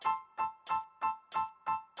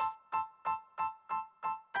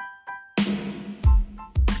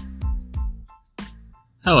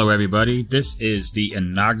Hello, everybody. This is the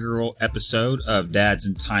inaugural episode of Dads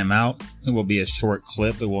in Timeout. It will be a short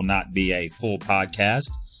clip. It will not be a full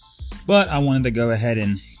podcast, but I wanted to go ahead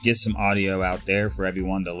and get some audio out there for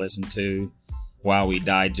everyone to listen to while we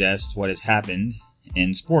digest what has happened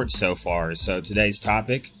in sports so far. So today's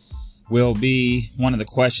topic will be one of the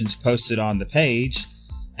questions posted on the page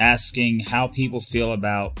asking how people feel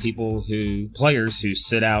about players who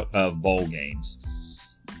sit out of bowl games.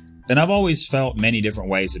 And I've always felt many different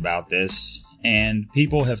ways about this, and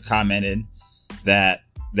people have commented that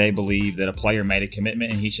they believe that a player made a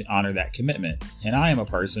commitment and he should honor that commitment. And I am a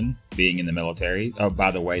person being in the military. Oh,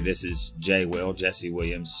 by the way, this is Jesse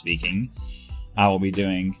Williams speaking. I will be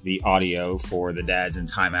doing the audio for the Dads in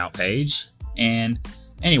Timeout page. And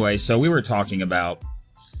anyway, so we were talking about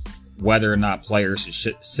whether or not players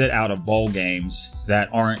should sit out of bowl games that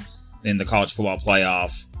aren't in the college football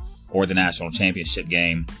playoff or the national championship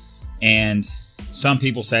game. And some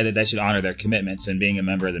people say that they should honor their commitments, and being a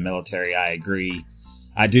member of the military, I agree.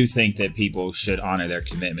 I do think that people should honor their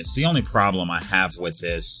commitments. The only problem I have with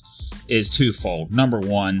this is twofold. Number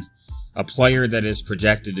one, a player that is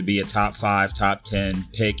projected to be a top 5, top 10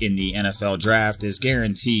 pick in the NFL draft is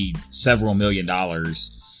guaranteed several $1 million.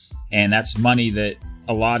 And that's money that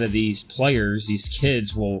a lot of these players, these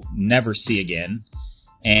kids, will never see again.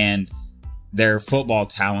 And their football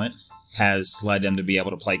talent has led them to be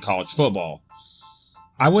able to play college football.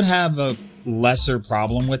 I would have a lesser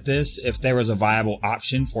problem with this if there was a viable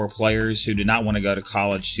option for players who do not want to go to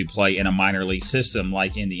college to play in a minor league system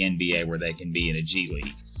like in the NBA where they can be in a G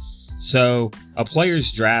League. So a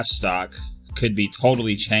player's draft stock could be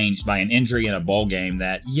totally changed by an injury in a bowl game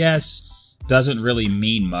that, yes, doesn't really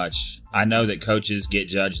mean much. I know that coaches get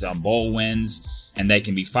judged on bowl wins and they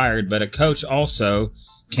can be fired, but a coach also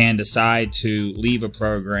can decide to leave a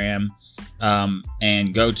program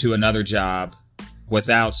and go to another job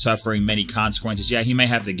without suffering many consequences. Yeah, he may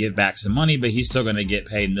have to give back some money, but he's still going to get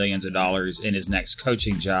paid millions of dollars in his next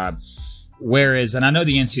coaching job. Whereas, and I know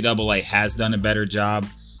the NCAA has done a better job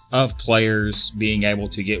of players being able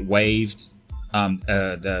to get waived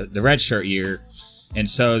the redshirt year, and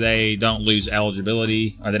so they don't lose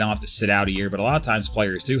eligibility or they don't have to sit out a year. But a lot of times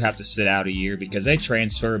players do have to sit out a year because they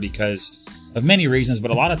transfer because of many reasons,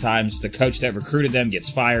 but a lot of times the coach that recruited them gets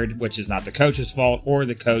fired, which is not the coach's fault, or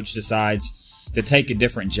the coach decides to take a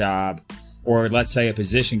different job, or let's say a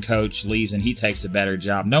position coach leaves and he takes a better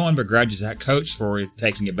job. No one begrudges that coach for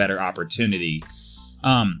taking a better opportunity.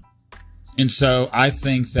 And so I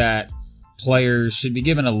think that players should be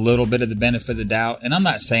given a little bit of the benefit of the doubt. And I'm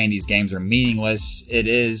not saying these games are meaningless. It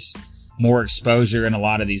is more exposure in a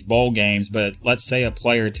lot of these bowl games, but let's say a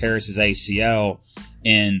player tears his ACL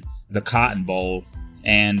in the Cotton Bowl,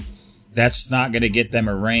 and that's not going to get them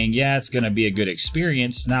a ring. Yeah, it's going to be a good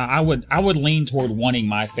experience. Now, I would lean toward wanting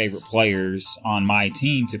my favorite players on my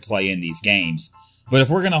team to play in these games. But if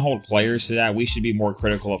we're going to hold players to that, we should be more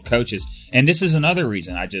critical of coaches. And this is another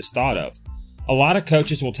reason I just thought of. A lot of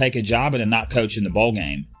coaches will take a job and not coach in the bowl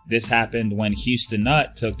game. This happened when Houston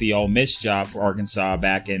Nutt took the Ole Miss job for Arkansas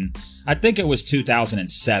back in, I think it was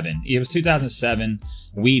 2007. It was 2007.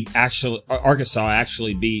 Arkansas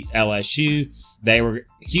actually beat LSU.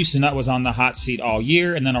 Houston Nutt was on the hot seat all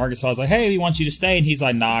year, and then Arkansas was like, hey, we want you to stay. And he's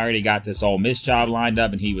like, nah, I already got this Ole Miss job lined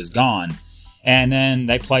up, and he was gone. And then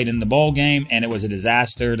they played in the bowl game, and it was a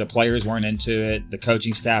disaster. The players weren't into it. The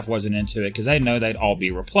coaching staff wasn't into it because they know they'd all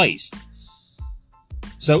be replaced.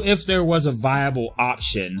 So if there was a viable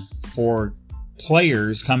option for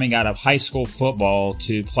players coming out of high school football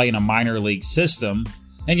to play in a minor league system,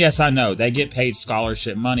 and yes, I know they get paid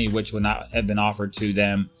scholarship money, which would not have been offered to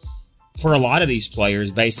them for a lot of these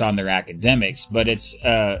players based on their academics, but it's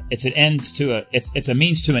a means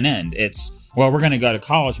to an end. It's, well, we're going to go to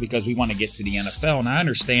college because we want to get to the NFL. And I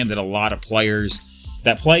understand that a lot of players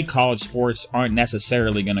that play college sports aren't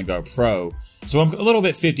necessarily going to go pro. So I'm a little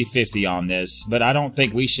bit 50-50 on this, but I don't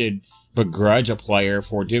think we should begrudge a player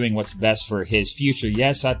for doing what's best for his future.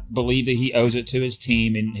 Yes, I believe that he owes it to his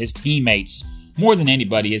team and his teammates more than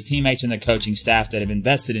anybody, his teammates and the coaching staff that have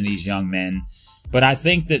invested in these young men. But I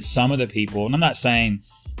think that some of the people, and I'm not saying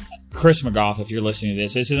Chris McGough, if you're listening to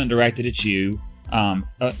this isn't directed at you.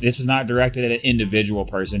 This is not directed at an individual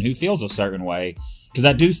person who feels a certain way. Because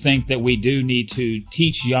I do think that we do need to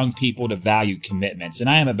teach young people to value commitments. And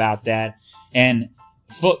I am about that. And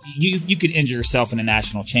you could injure yourself in a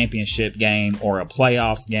national championship game or a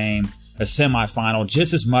playoff game, a semifinal,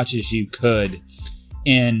 just as much as you could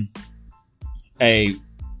in a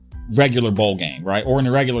regular bowl game, right? Or in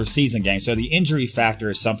a regular season game. So the injury factor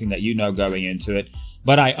is something that you know going into it,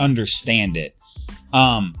 but I understand it.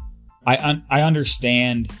 I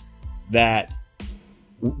understand that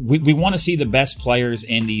we want to see the best players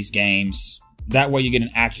in these games. That way you get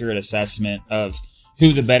an accurate assessment of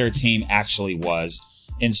who the better team actually was.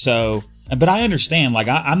 And so, but I understand, like,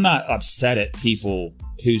 I'm not upset at people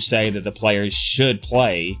who say that the players should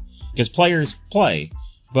play, because players play.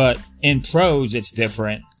 But in pros, it's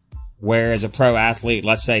different. Whereas a pro athlete,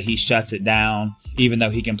 let's say he shuts it down, even though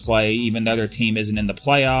he can play, even though their team isn't in the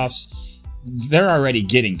playoffs, they're already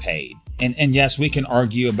getting paid. And yes, we can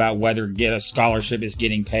argue about whether get a scholarship is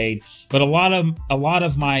getting paid, but a lot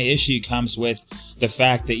of my issue comes with the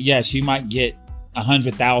fact that yes, you might get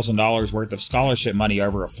 $100,000 worth of scholarship money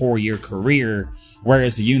over a 4-year career,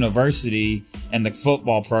 whereas the university and the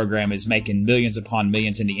football program is making millions upon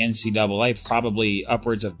millions in the NCAA, probably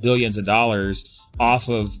upwards of billions of dollars off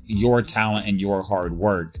of your talent and your hard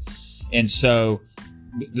work. And so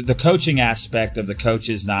the coaching aspect of the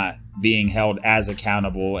coaches not being held as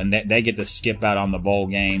accountable, and they get to skip out on the bowl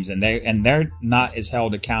games, and they're not as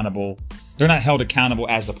held accountable. They're not held accountable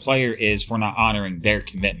as the player is for not honoring their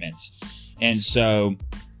commitments. And so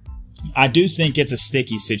I do think it's a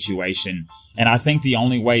sticky situation. And I think the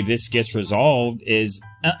only way this gets resolved is,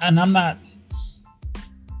 and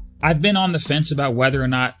I've been on the fence about whether or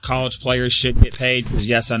not college players should get paid, because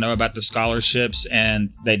yes, I know about the scholarships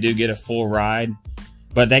and they do get a full ride,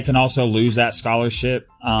 but they can also lose that scholarship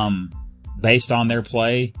based on their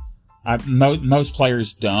play. Most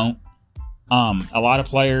players don't. A lot of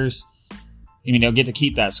players, they'll get to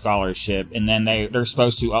keep that scholarship, and then they're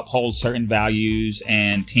supposed to uphold certain values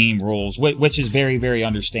and team rules, which is very, very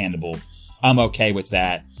understandable. I'm okay with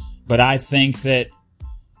that. But I think that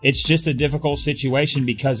it's just a difficult situation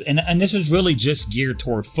because, and this is really just geared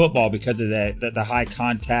toward football because of the high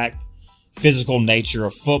contact, physical nature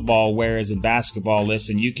of football. Whereas in basketball,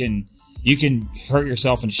 listen, you can hurt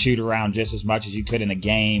yourself and shoot around just as much as you could in a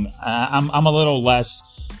game. I'm a little less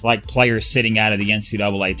like players sitting out of the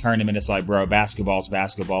NCAA tournament. It's like, bro, basketball's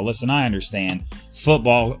basketball. Listen, I understand.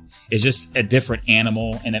 Football is just a different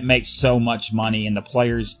animal, and it makes so much money, and the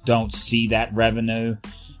players don't see that revenue.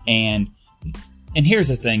 And here's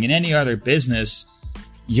the thing: in any other business,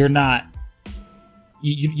 you don't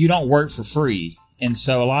work for free. And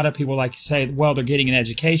so a lot of people like to say, well, they're getting an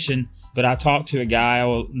education. But I talked to a guy, I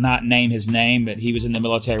will not name his name, but he was in the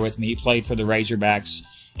military with me. He played for the Razorbacks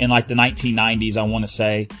in like the 1990s, I want to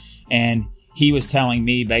say. And he was telling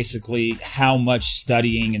me basically how much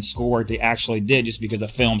studying and schoolwork they actually did just because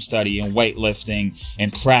of film study and weightlifting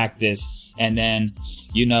and practice. And then,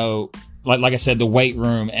 like I said, the weight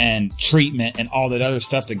room and treatment and all that other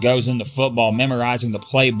stuff that goes into football, memorizing the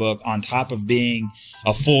playbook on top of being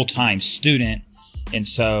a full-time student. And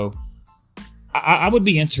so I would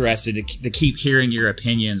be interested to keep hearing your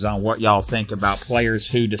opinions on what y'all think about players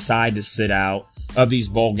who decide to sit out of these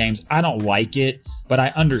bowl games. I don't like it, but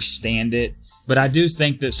I understand it. But I do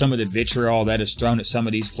think that some of the vitriol that is thrown at some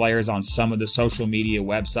of these players on some of the social media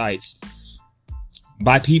websites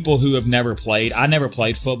by people who have never played. I never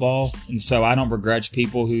played football, and so I don't begrudge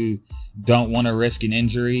people who don't want to risk an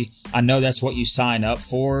injury. I know that's what you sign up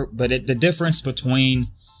for, but the difference between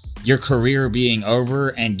your career being over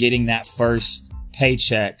and getting that first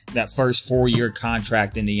paycheck, that first 4-year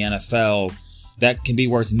contract in the NFL, that can be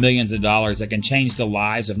worth millions of dollars, that can change the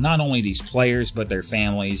lives of not only these players, but their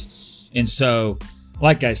families. And so,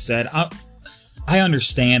 like I said, I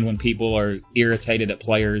understand when people are irritated at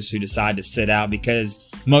players who decide to sit out,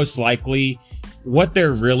 because most likely what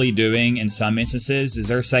they're really doing in some instances is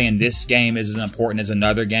they're saying this game is as important as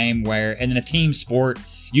another game, where in a team sport,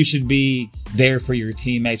 you should be there for your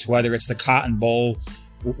teammates, whether it's the Cotton Bowl,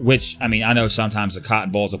 which, I know sometimes the Cotton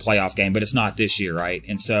Bowl is a playoff game, but it's not this year, right?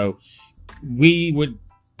 And so we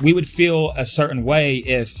would feel a certain way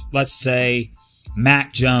if, let's say,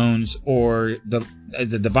 Mac Jones or the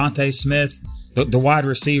Devontae Smith, the wide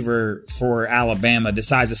receiver for Alabama,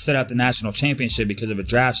 decides to sit out the national championship because of a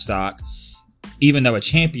draft stock, even though a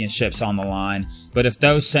championship's on the line. But if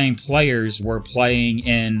those same players were playing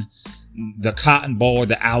in the Cotton Bowl or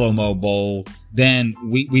the Alamo Bowl, then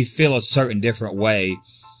we feel a certain different way.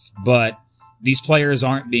 But these players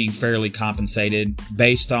aren't being fairly compensated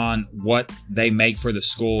based on what they make for the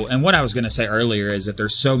school. And what I was going to say earlier is that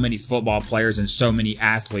there's so many football players and so many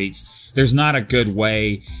athletes, there's not a good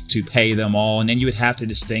way to pay them all. And then you would have to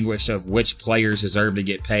distinguish of which players deserve to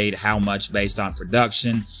get paid how much based on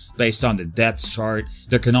production, based on the depth chart.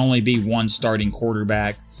 There can only be one starting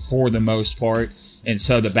quarterback for the most part. And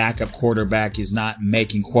so the backup quarterback is not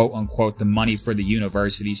making, quote unquote, the money for the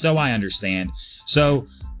university. So I understand. So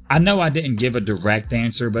I know I didn't give a direct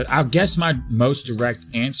answer, but I guess my most direct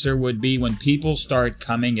answer would be when people start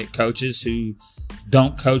coming at coaches who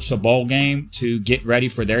don't coach a bowl game to get ready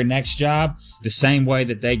for their next job, the same way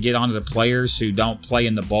that they get onto the players who don't play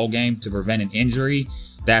in the bowl game to prevent an injury,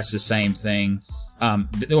 that's the same thing.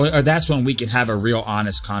 Or that's when we can have a real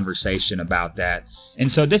honest conversation about that.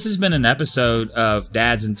 And so this has been an episode of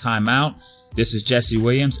Dads in Timeout. This is Jesse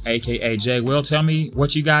Williams, aka Jay Will. Tell me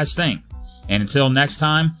what you guys think. And until next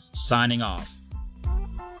time, signing off.